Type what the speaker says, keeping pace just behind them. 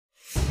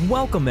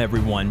Welcome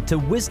everyone to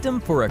Wisdom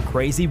for a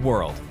Crazy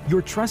World,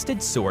 your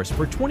trusted source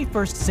for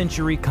 21st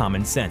century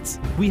common sense.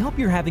 We hope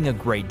you're having a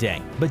great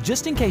day, but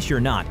just in case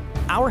you're not,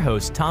 our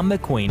host Tom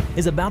McQueen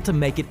is about to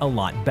make it a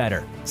lot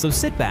better. So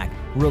sit back,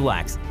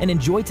 relax, and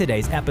enjoy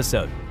today's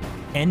episode.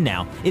 And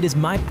now, it is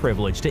my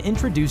privilege to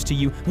introduce to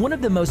you one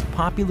of the most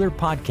popular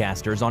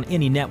podcasters on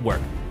any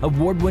network,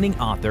 award-winning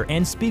author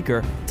and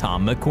speaker,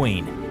 Tom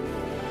McQueen.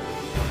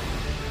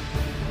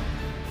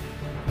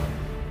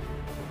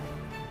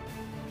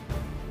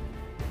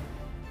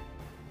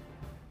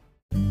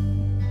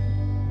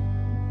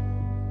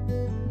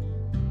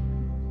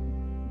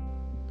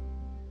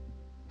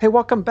 Hey,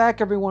 welcome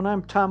back, everyone.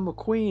 I'm Tom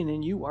McQueen,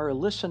 and you are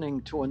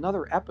listening to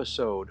another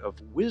episode of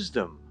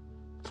Wisdom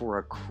for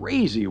a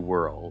Crazy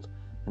World.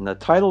 And the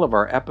title of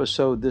our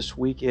episode this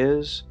week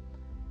is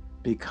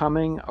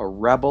Becoming a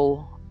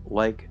Rebel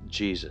Like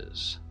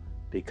Jesus.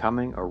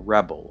 Becoming a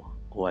Rebel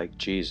Like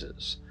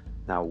Jesus.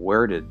 Now,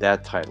 where did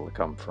that title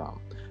come from?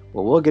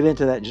 Well, we'll get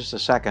into that in just a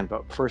second,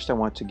 but first I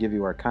want to give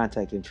you our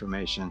contact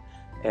information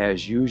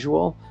as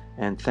usual.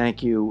 And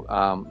thank you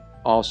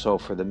also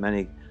for the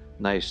many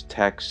nice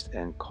text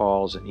and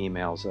calls and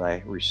emails that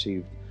I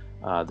received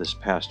this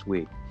past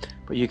week.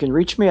 But you can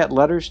reach me at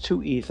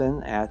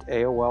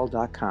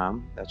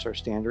letters2ethan@aol.com. That's our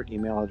standard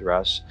email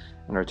address.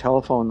 And our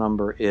telephone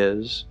number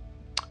is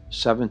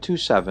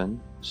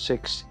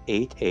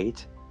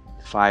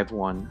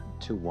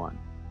 727-688-5121.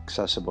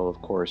 Accessible,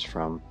 of course,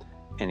 from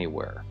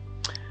anywhere.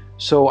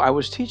 So I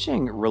was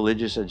teaching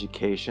religious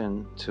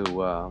education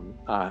to a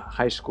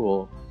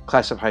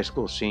class of high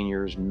school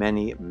seniors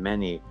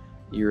many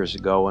years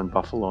ago in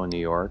Buffalo, New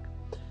York.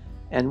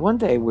 And one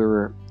day we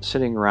were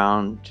sitting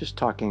around just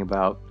talking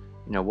about,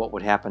 what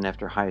would happen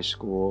after high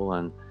school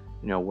and,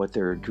 what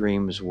their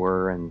dreams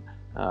were and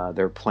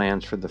their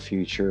plans for the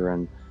future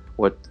and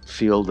what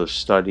field of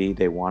study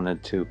they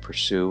wanted to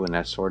pursue and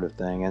that sort of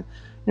thing. And,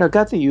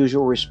 got the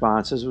usual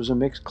responses. It was a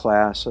mixed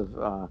class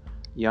of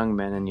young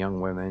men and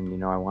young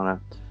women. I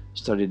want to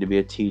study to be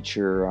a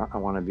teacher. I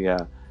want to be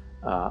a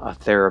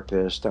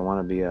therapist. I want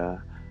to be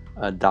a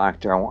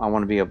doctor. I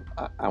want to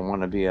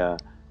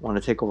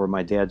take over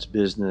my dad's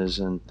business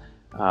and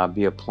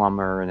be a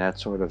plumber and that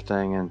sort of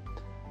thing.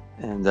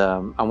 And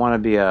I want to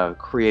be a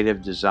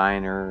creative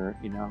designer.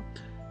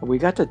 We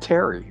got to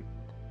Terry,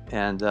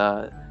 and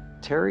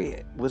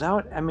Terry,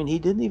 he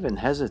didn't even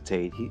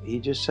hesitate. He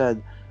just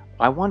said,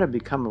 "I want to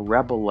become a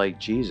rebel like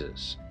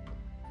Jesus."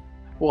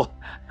 Well,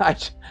 I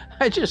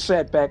just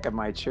sat back in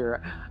my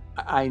chair.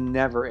 I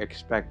never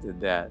expected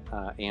that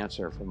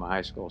answer from a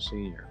high school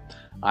senior.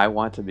 I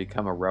want to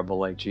become a rebel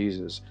like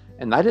Jesus.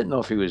 And I didn't know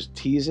if he was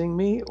teasing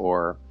me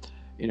or,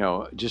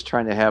 just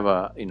trying to have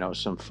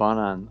some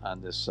fun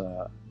on this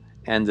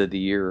end of the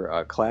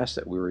year class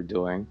that we were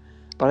doing.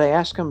 But I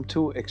asked him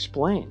to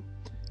explain.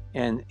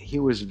 And he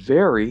was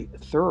very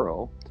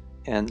thorough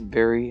and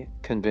very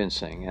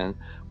convincing. And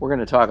we're going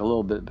to talk a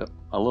little bit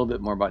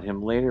more about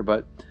him later.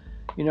 But,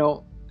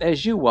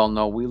 as you well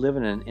know, we live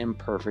in an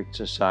imperfect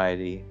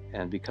society,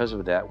 and because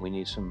of that, we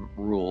need some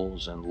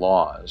rules and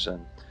laws.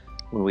 And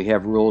when we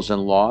have rules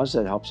and laws,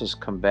 that helps us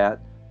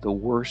combat the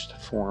worst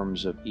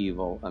forms of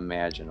evil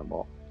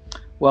imaginable.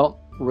 Well,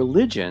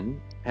 religion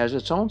has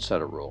its own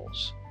set of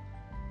rules,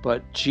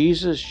 but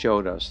Jesus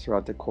showed us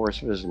throughout the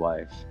course of his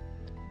life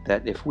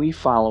that if we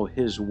follow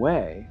his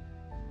way,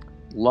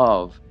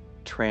 love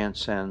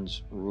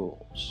transcends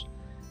rules.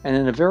 And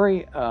in a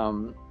very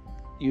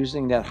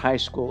using that high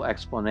school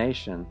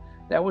explanation,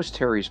 that was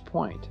Terry's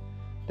point,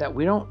 that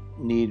we don't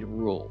need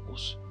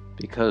rules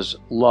because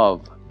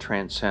love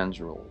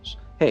transcends rules.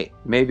 Hey,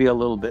 maybe a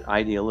little bit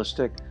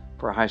idealistic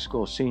for a high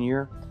school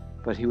senior,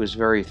 but he was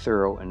very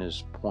thorough in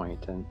his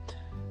point. And,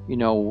 we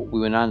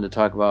went on to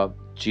talk about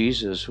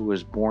Jesus, who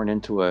was born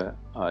into a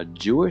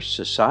Jewish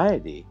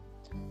society,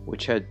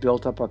 which had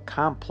built up a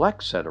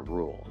complex set of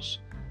rules.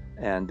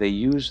 And they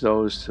used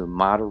those to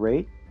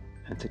moderate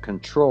and to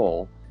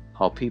control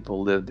how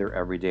people live their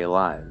everyday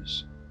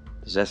lives.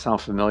 Does that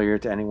sound familiar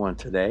to anyone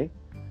today?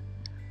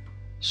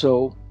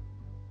 So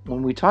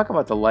when we talk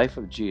about the life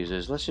of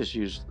Jesus, let's just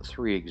use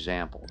 3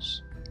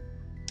 examples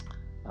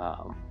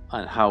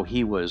on how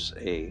he was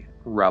a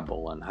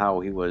rebel and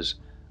how he was,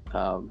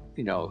 and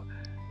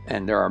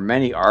there are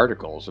many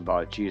articles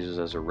about Jesus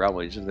as a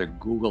rebel. You just have to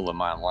Google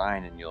them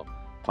online and you'll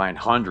find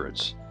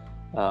hundreds.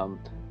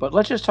 But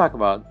let's just talk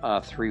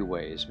about 3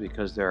 ways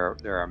because there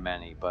are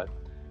many. But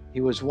he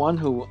was one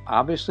who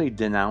obviously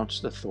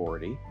denounced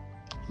authority.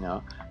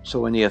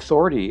 So in the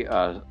authority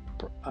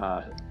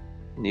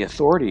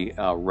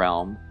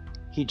realm,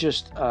 he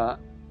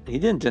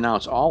didn't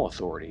denounce all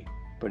authority,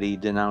 but he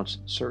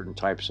denounced certain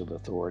types of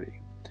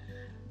authority.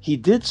 He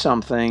did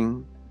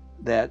something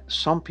that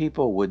some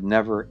people would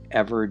never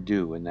ever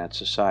do in that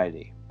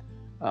society,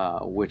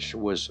 which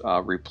was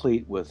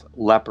replete with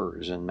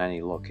lepers in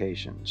many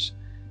locations.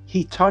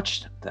 He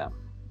touched them.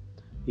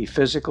 He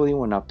physically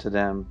went up to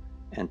them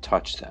and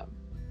touched them.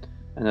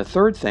 And the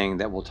third thing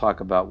that we'll talk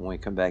about when we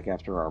come back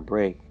after our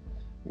break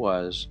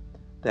was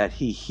that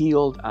he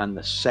healed on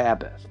the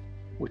Sabbath.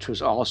 which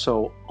was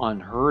also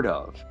unheard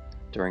of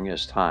during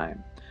his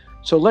time.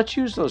 So let's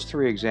use those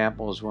three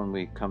examples when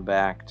we come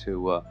back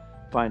to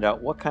find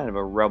out what kind of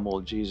a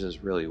rebel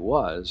Jesus really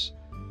was,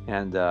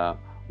 and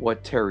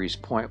what Terry's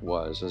point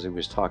was as he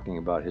was talking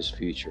about his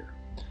future.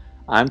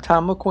 I'm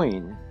Tom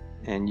McQueen,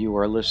 and you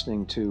are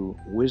listening to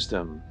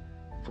Wisdom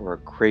for a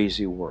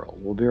Crazy World.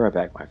 We'll be right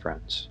back, my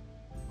friends.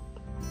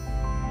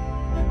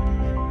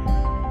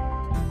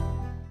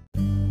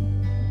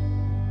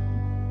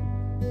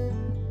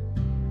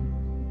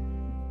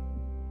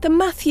 The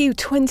Matthew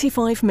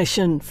 25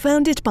 Mission,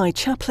 founded by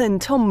Chaplain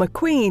Tom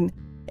McQueen,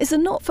 is a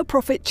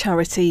not-for-profit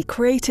charity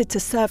created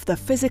to serve the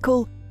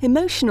physical,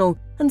 emotional,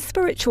 and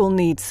spiritual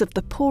needs of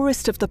the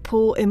poorest of the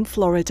poor in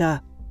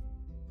Florida.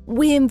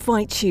 We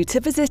invite you to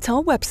visit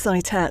our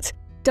website at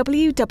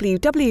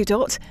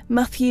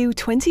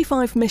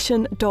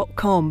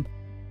www.matthew25mission.com,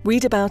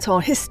 read about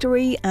our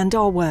history and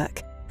our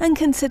work, and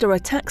consider a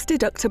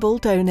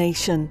tax-deductible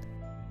donation.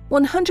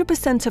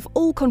 100% of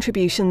all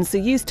contributions are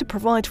used to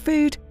provide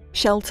food,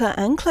 shelter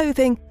and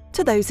clothing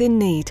to those in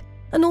need,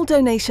 and all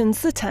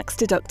donations are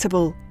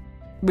tax-deductible.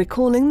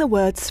 Recalling the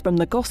words from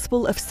the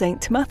Gospel of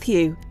St.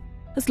 Matthew,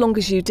 "As long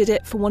as you did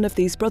it for one of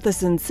these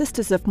brothers and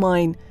sisters of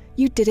mine,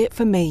 you did it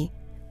for me."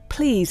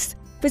 Please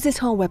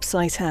visit our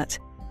website at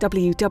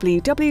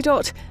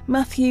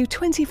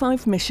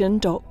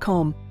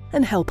www.matthew25mission.com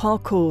and help our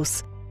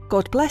cause.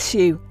 God bless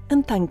you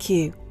and thank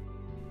you.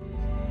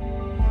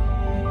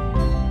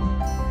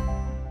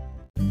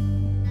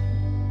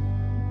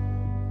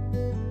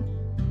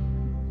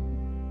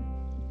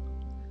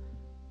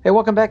 Hey,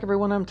 welcome back,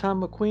 everyone. I'm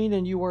Tom McQueen,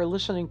 and you are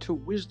listening to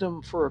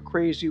Wisdom for a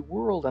Crazy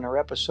World, and our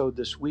episode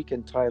this week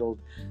entitled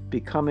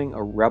Becoming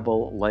a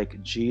Rebel Like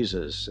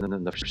Jesus. And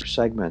in the first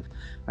segment,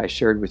 I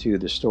shared with you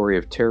the story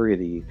of Terry,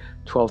 the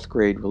 12th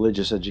grade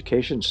religious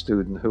education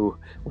student who,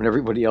 when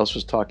everybody else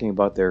was talking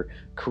about their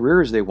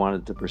careers they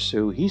wanted to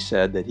pursue, he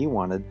said that he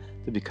wanted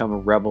to become a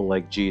rebel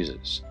like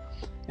Jesus.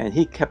 And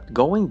he kept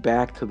going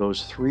back to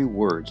those three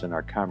words in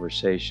our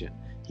conversation.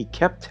 He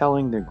kept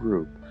telling the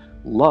group,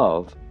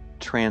 love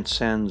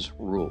transcends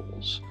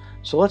rules.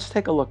 So let's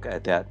take a look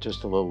at that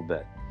just a little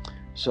bit.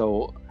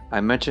 So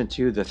I mentioned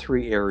to you the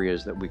three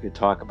areas that we could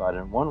talk about,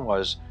 and one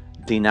was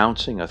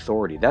denouncing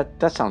authority.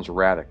 That sounds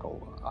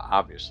radical,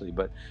 obviously,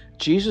 but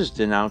Jesus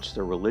denounced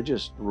the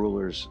religious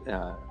rulers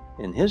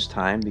in his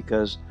time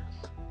because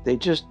they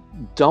just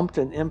dumped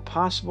an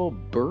impossible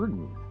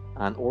burden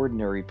on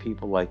ordinary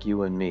people like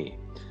you and me.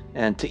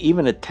 And to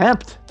even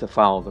attempt to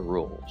follow the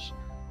rules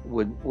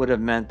would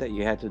have meant that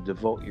you had to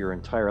devote your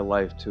entire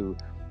life to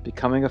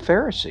becoming a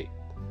Pharisee.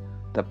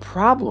 The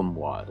problem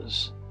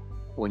was,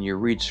 when you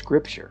read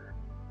Scripture,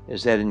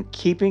 is that in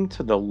keeping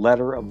to the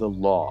letter of the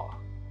law,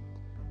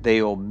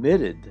 they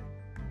omitted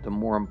the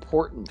more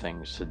important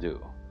things to do,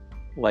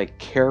 like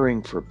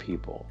caring for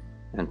people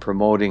and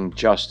promoting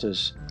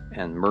justice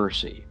and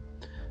mercy.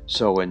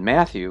 So in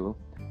Matthew,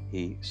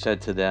 he said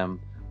to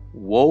them,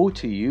 "Woe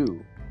to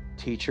you,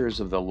 teachers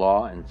of the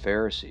law and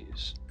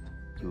Pharisees,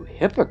 you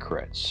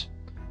hypocrites!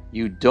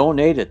 You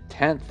donate a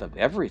tenth of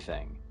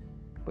everything,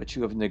 but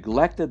you have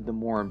neglected the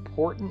more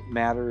important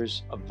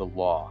matters of the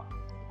law,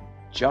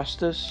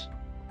 justice,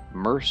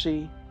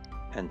 mercy,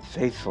 and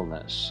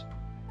faithfulness.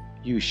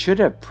 You should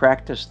have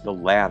practiced the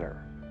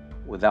latter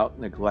without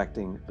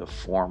neglecting the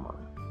former."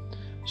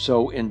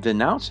 So in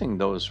denouncing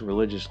those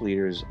religious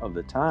leaders of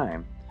the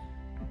time,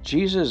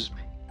 Jesus,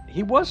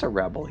 he was a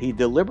rebel. He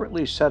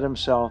deliberately set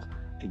himself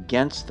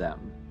against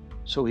them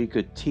so he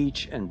could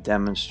teach and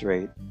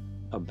demonstrate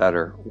a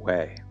better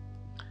way.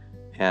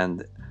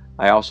 And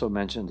I also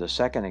mentioned the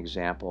second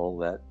example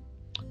that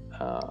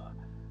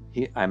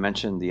I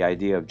mentioned the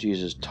idea of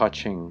Jesus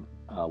touching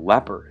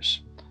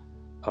lepers.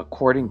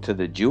 According to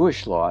the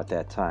Jewish law at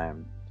that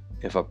time,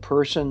 if a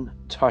person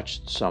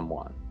touched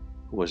someone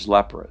who was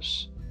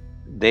leprous,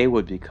 they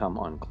would become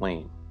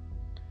unclean.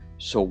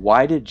 So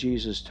why did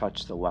Jesus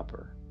touch the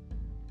leper?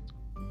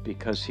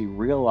 Because he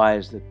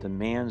realized that the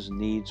man's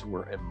needs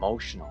were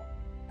emotional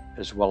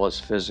as well as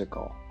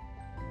physical,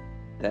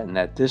 and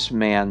that this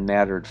man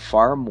mattered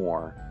far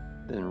more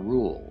than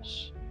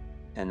rules,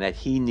 and that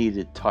he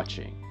needed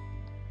touching.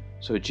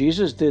 So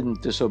Jesus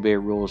didn't disobey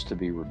rules to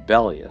be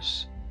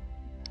rebellious,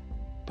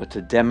 but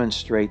to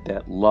demonstrate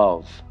that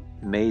love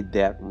made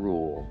that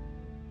rule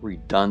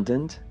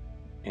redundant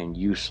and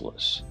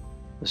useless.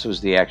 This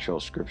was the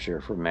actual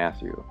scripture from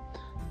Matthew.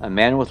 A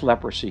man with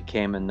leprosy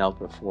came and knelt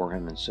before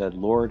him and said,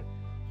 "Lord,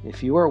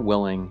 if you are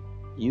willing,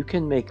 you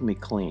can make me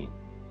clean."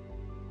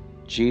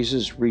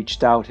 Jesus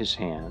reached out his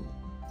hand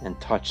and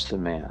touched the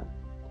man.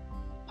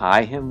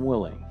 "I am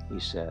willing," he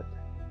said,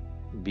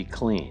 "be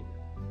clean."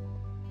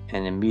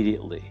 And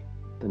immediately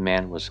the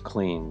man was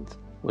cleansed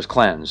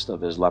of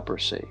his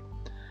leprosy.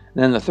 And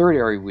then the third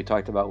area we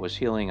talked about was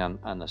healing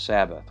on the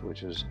Sabbath,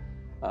 which is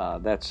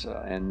that's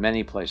in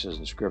many places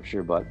in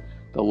Scripture, but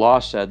the law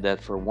said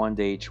that for one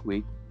day each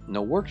week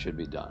no work should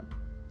be done.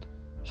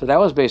 So that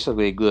was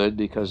basically good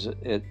because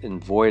it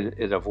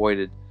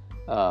avoided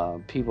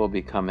people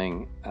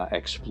becoming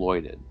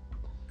exploited.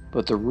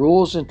 But the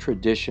rules and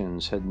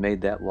traditions had made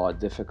that law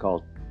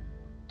difficult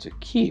to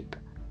keep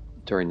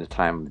during the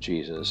time of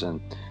Jesus. And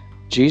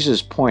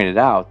Jesus pointed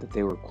out that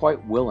they were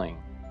quite willing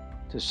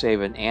to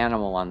save an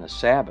animal on the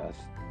Sabbath.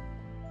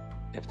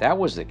 If that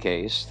was the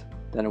case,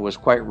 then it was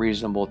quite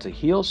reasonable to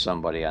heal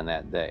somebody on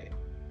that day.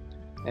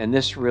 And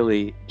this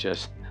really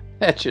just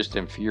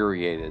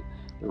infuriated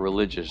the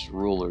religious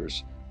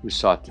rulers who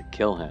sought to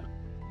kill him.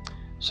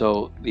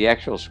 So the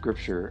actual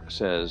scripture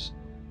says,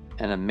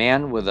 "And a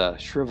man with a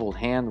shriveled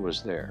hand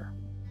was there."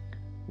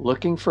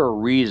 Looking for a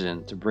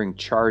reason to bring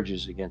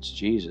charges against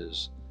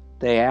Jesus,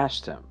 they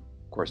asked him,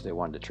 of course they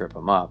wanted to trip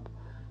him up,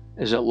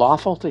 "Is it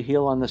lawful to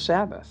heal on the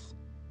Sabbath?"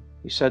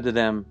 He said to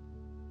them,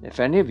 "If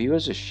any of you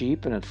has a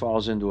sheep and it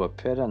falls into a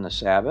pit on the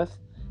Sabbath,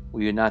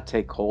 will you not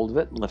take hold of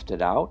it and lift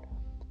it out?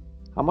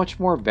 How much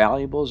more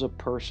valuable is a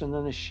person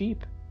than a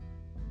sheep?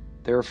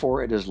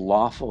 Therefore it is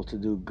lawful to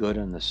do good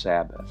on the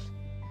Sabbath."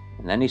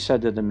 And then he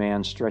said to the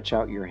man, "Stretch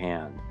out your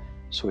hand."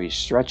 So he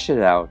stretched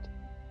it out,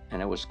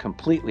 and it was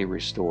completely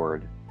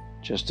restored,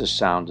 just as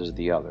sound as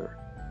the other.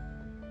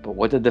 But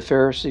what did the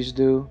Pharisees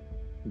do?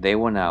 They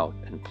went out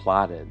and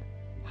plotted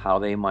how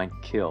they might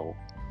kill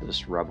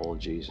this rebel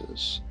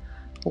Jesus.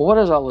 Well, what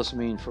does all this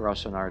mean for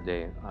us in our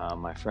day,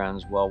 my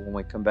friends? Well, when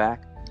we come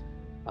back,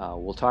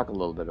 we'll talk a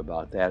little bit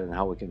about that and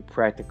how we can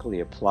practically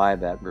apply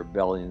that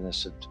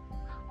rebelliousness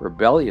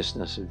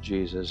of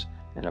Jesus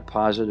in a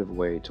positive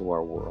way to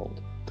our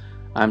world.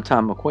 I'm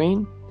Tom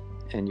McQueen,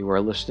 and you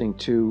are listening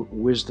to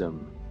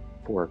Wisdom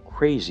for a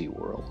Crazy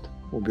World.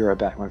 We'll be right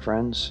back, my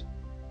friends.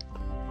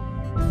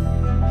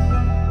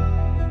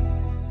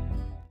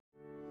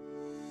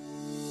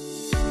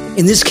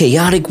 In this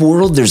chaotic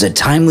world, there's a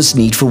timeless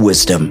need for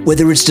wisdom.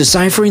 Whether it's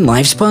deciphering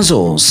life's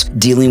puzzles,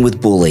 dealing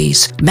with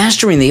bullies,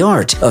 mastering the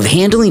art of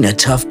handling a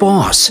tough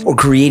boss, or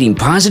creating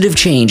positive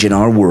change in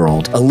our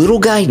world, a little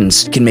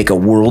guidance can make a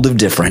world of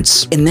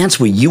difference. And that's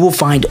what you will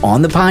find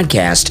on the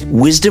podcast,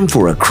 Wisdom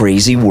for a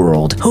Crazy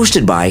World,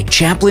 hosted by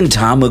Chaplain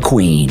Tom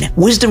McQueen.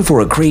 Wisdom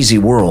for a Crazy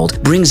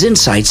World brings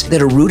insights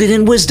that are rooted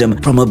in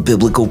wisdom from a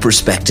biblical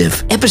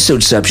perspective.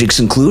 Episode subjects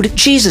include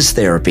Jesus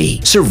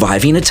therapy,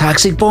 surviving a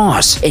toxic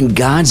boss, and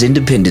God's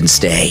Independence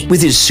Day.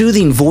 With his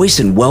soothing voice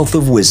and wealth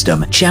of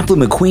wisdom, Chaplain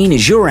McQueen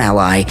is your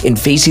ally in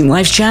facing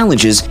life's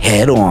challenges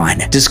head on.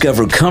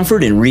 Discover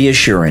comfort and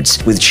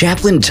reassurance with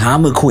Chaplain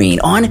Tom McQueen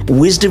on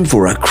Wisdom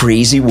for a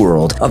Crazy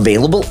World,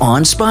 available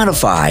on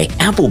Spotify,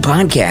 Apple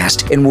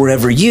Podcast, and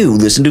wherever you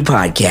listen to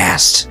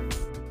podcasts.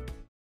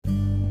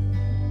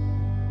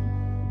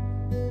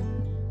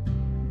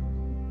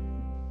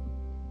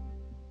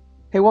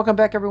 Hey, welcome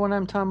back, everyone.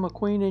 I'm Tom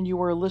McQueen, and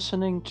you are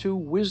listening to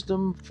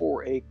Wisdom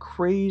for a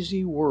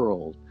Crazy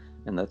World.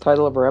 And the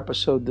title of our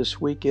episode this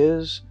week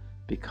is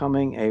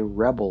Becoming a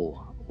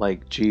Rebel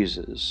Like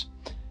Jesus.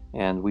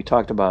 And we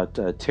talked about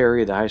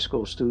Terry, the high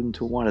school student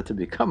who wanted to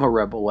become a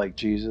rebel like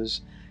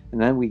Jesus. And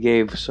then we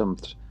gave some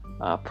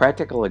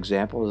practical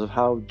examples of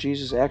how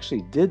Jesus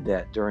actually did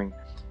that during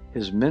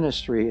his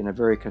ministry in a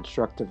very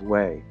constructive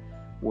way,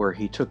 where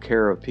he took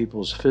care of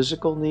people's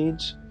physical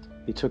needs,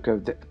 he took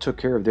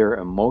care of their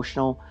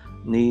emotional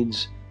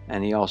needs,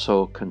 and he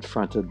also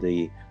confronted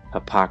the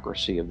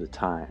hypocrisy of the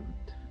time.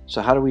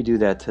 So how do we do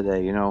that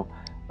today? You know,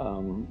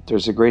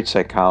 there's a great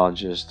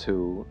psychologist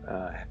who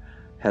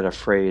had a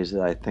phrase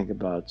that I think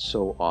about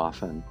so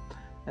often,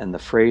 and the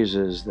phrase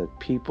is that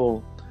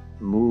people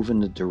move in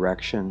the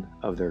direction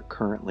of their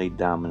currently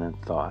dominant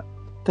thought.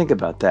 Think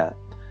about that.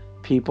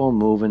 People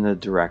move in the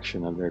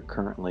direction of their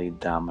currently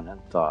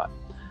dominant thought.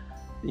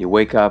 You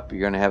wake up,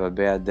 you're going to have a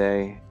bad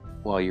day.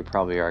 Well, you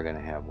probably are going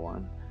to have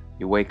one.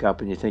 You wake up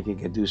and you think you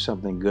can do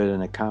something good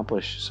and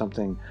accomplish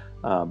something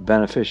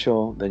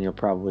beneficial, then you'll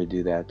probably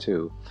do that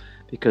too.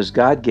 Because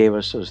God gave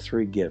us those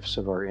three gifts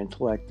of our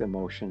intellect,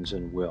 emotions,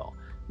 and will.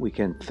 We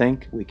can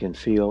think, we can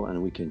feel,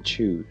 and we can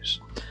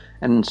choose.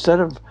 And instead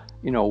of,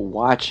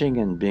 watching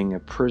and being a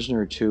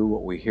prisoner to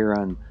what we hear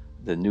on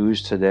the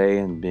news today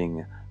and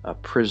being a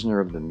prisoner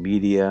of the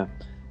media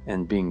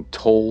and being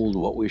told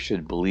what we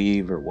should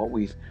believe or what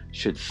we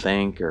should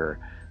think or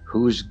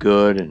who's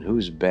good and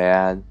who's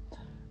bad,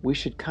 we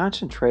should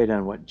concentrate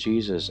on what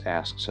Jesus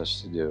asks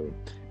us to do.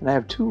 And I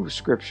have two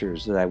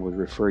scriptures that I would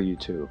refer you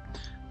to.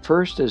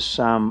 First is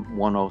Psalm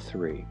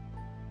 103.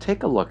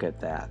 Take a look at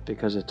that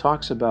because it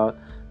talks about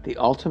the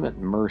ultimate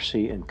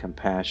mercy and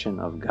compassion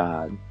of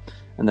God.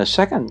 And the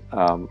second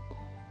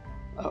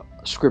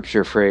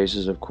scripture phrase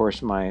is, of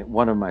course,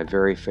 one of my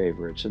very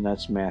favorites, and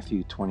that's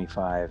Matthew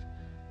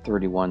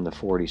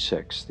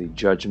 25:31-46, the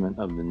judgment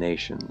of the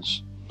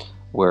nations,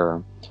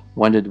 where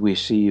when did we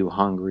see you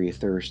hungry,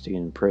 thirsty,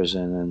 in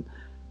prison? And,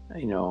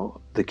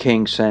 the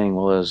king saying,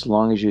 well, as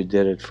long as you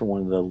did it for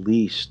one of the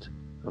least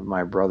of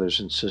my brothers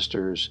and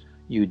sisters,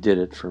 you did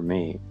it for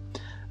me.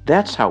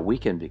 That's how we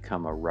can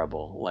become a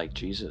rebel like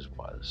Jesus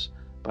was,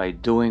 by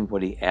doing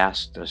what he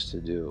asked us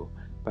to do,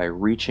 by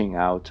reaching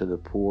out to the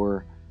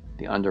poor,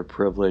 the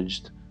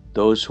underprivileged,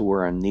 those who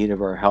are in need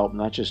of our help,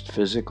 not just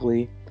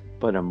physically,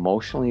 but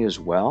emotionally as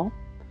well.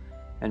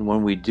 And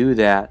when we do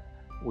that,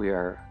 we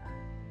are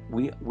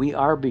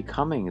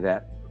becoming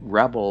that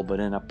rebel, but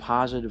in a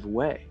positive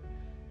way,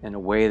 in a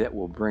way that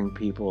will bring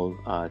people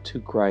to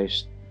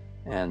Christ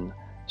and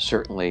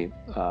certainly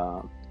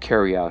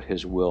carry out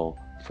His will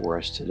for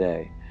us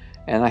today.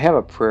 And I have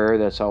a prayer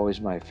that's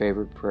always my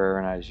favorite prayer,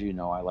 and as you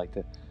know, I like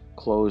to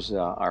close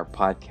our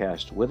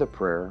podcast with a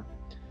prayer.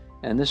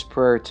 And this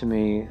prayer to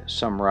me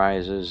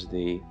summarizes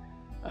the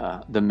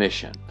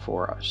mission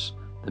for us,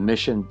 the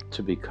mission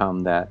to become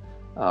that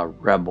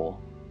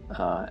rebel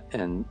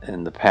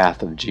in the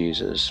path of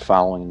Jesus,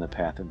 following the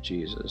path of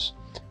Jesus.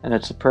 And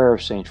it's the prayer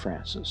of St.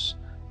 Francis.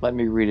 Let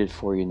me read it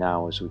for you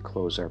now as we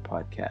close our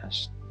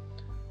podcast.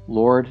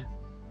 Lord,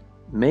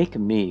 make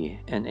me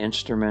an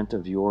instrument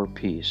of your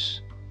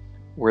peace.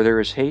 Where there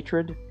is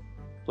hatred,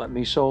 let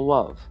me sow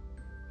love.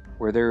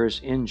 Where there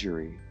is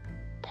injury,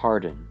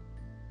 pardon.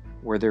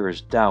 Where there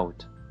is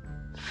doubt,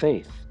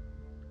 faith.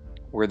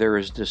 Where there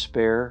is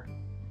despair,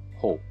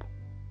 hope.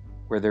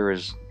 Where there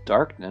is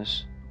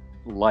darkness,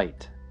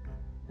 light.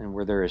 And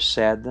where there is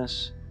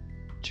sadness,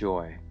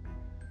 joy.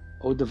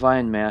 O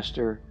Divine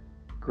Master,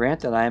 grant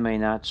that I may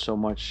not so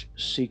much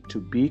seek to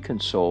be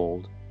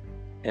consoled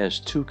as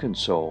to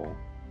console,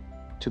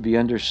 to be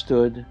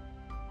understood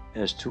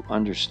as to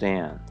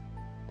understand,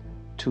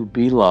 to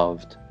be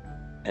loved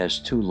as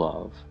to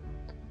love.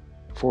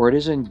 For it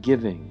is in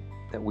giving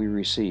that we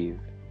receive,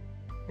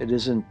 it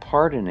is in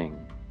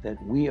pardoning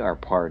that we are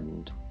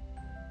pardoned,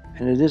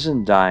 and it is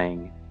in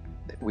dying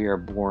that we are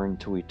born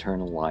to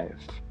eternal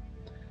life.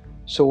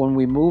 So when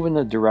we move in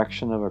the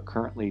direction of a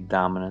currently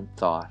dominant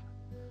thought,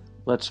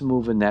 let's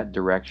move in that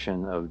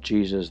direction of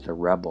Jesus the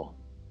rebel,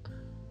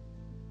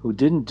 who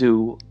didn't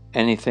do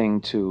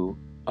anything to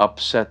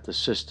upset the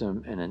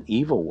system in an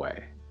evil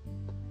way,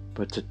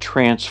 but to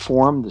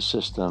transform the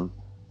system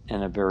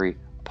in a very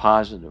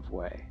positive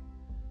way,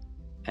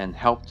 and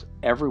helped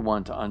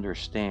everyone to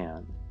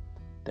understand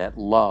that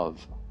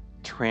love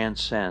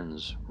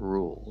transcends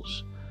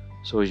rules.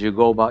 So as you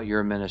go about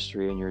your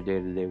ministry and your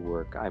day-to-day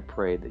work, I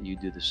pray that you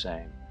do the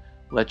same.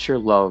 Let your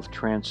love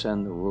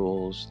transcend the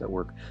rules that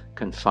we're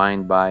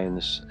confined by in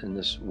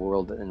this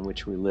world in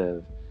which we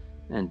live,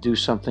 and do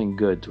something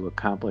good to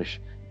accomplish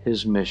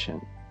His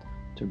mission,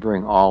 to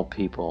bring all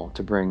people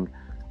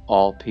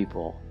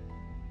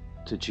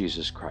to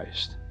Jesus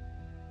Christ.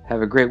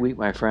 Have a great week,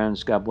 my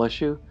friends. God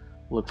bless you.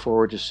 Look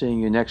forward to seeing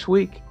you next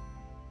week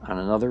on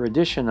another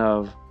edition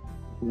of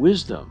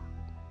Wisdom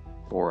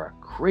for a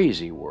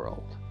Crazy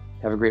World.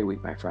 Have a great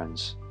week, my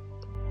friends.